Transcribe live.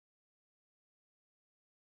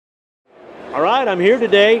All right, I'm here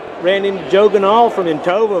today. Ran into Joe Ganal from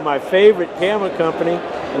Intova, my favorite camera company.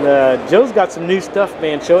 And Joe's got some new stuff,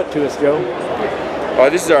 man. Show it to us, Joe.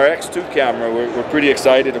 This is our X2 camera. We're pretty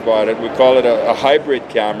excited about it. We call it a hybrid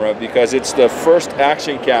camera because it's the first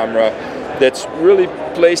action camera that's really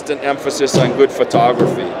placed an emphasis on good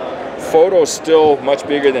photography. Photo's still much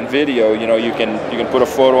bigger than video. You know, you can put a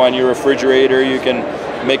photo on your refrigerator, you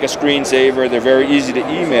can make a screensaver, they're very easy to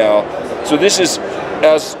email. So this is,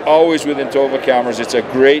 as always with Intova cameras, it's a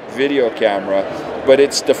great video camera, but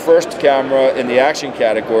it's the first camera in the action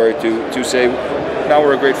category to say, now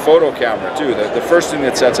we're a great photo camera too. The first thing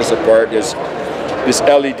that sets us apart is this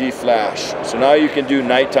LED flash. So now you can do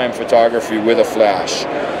nighttime photography with a flash.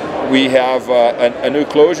 We have a new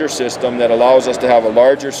closure system that allows us to have a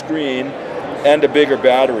larger screen and a bigger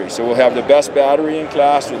battery. So we'll have the best battery in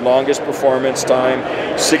class with longest performance time,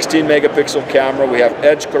 16 megapixel camera. We have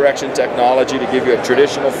edge correction technology to give you a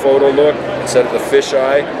traditional photo look instead of the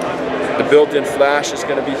fisheye. The built-in flash is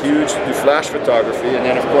going to be huge to do flash photography. And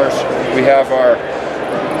then of course we have our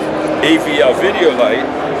AVL video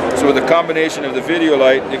light. So with a combination of the video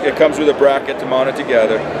light, it comes with a bracket to mount it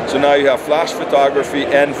together. So now you have flash photography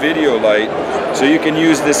and video light. So you can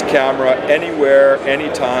use this camera anywhere,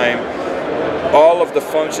 anytime. All of the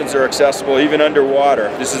functions are accessible, even underwater.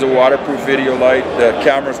 This is a waterproof video light. The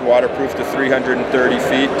camera's waterproof to 330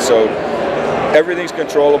 feet. So everything's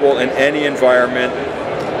controllable in any environment.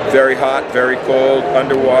 Very hot, very cold,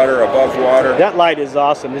 underwater, above water. That light is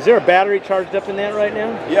awesome. Is there a battery charged up in that right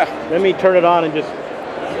now? Yeah. Let me turn it on and just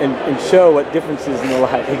and show what differences in the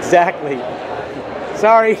light. Exactly.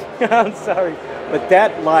 Sorry, I'm sorry. But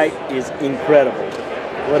that light is incredible.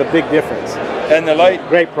 What a big difference. And the light,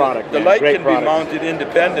 great product. The man. light Great can product. be mounted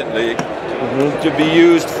independently to be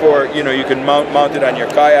used for, you know, you can mount it on your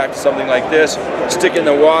kayak, something like this. Stick it in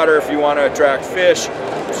the water if you want to attract fish.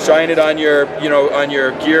 Shine it on your, you know, on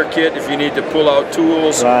your gear kit if you need to pull out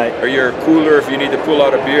tools, right. Or your cooler if you need to pull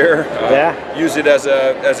out a beer. Yeah. Use it as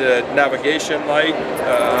a navigation light.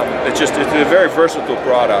 It's a very versatile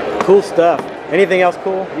product. Cool stuff. Anything else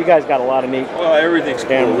cool? You guys got a lot of neat. Well, everything's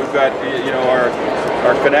cool. We've got, you know, our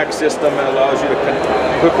Connect system that allows you to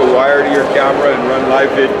hook a wire to your camera and run live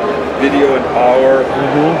video and power.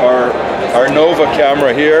 Our Nova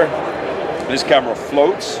camera here. This camera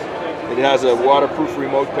floats. It has a waterproof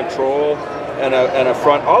remote control and a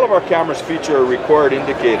front. All of our cameras feature a record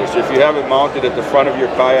indicator. So if you have it mounted at the front of your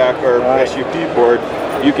kayak or SUP board,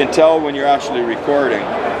 you can tell when you're actually recording.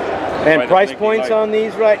 And price points on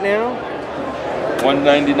these right now?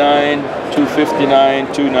 $199, $259,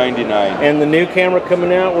 $299. And the new camera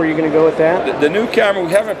coming out, where are you going to go with that? The new camera,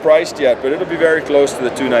 we haven't priced yet, but it'll be very close to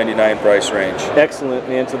the $299 price range. Excellent,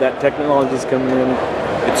 man. So that technology is coming in.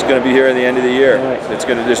 It's going to be here at the end of the year. Right.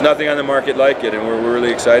 There's nothing on the market like it, and we're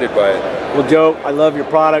really excited by it. Well, Joe, I love your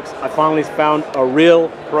products. I finally found a real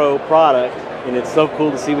pro product, and it's so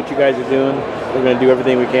cool to see what you guys are doing. We're going to do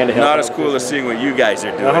everything we can to help. Not as cool as seeing what you guys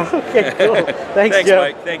are doing. Okay, cool. Thanks, Thanks, Joe.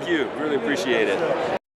 Mike. Thank you. Really appreciate it.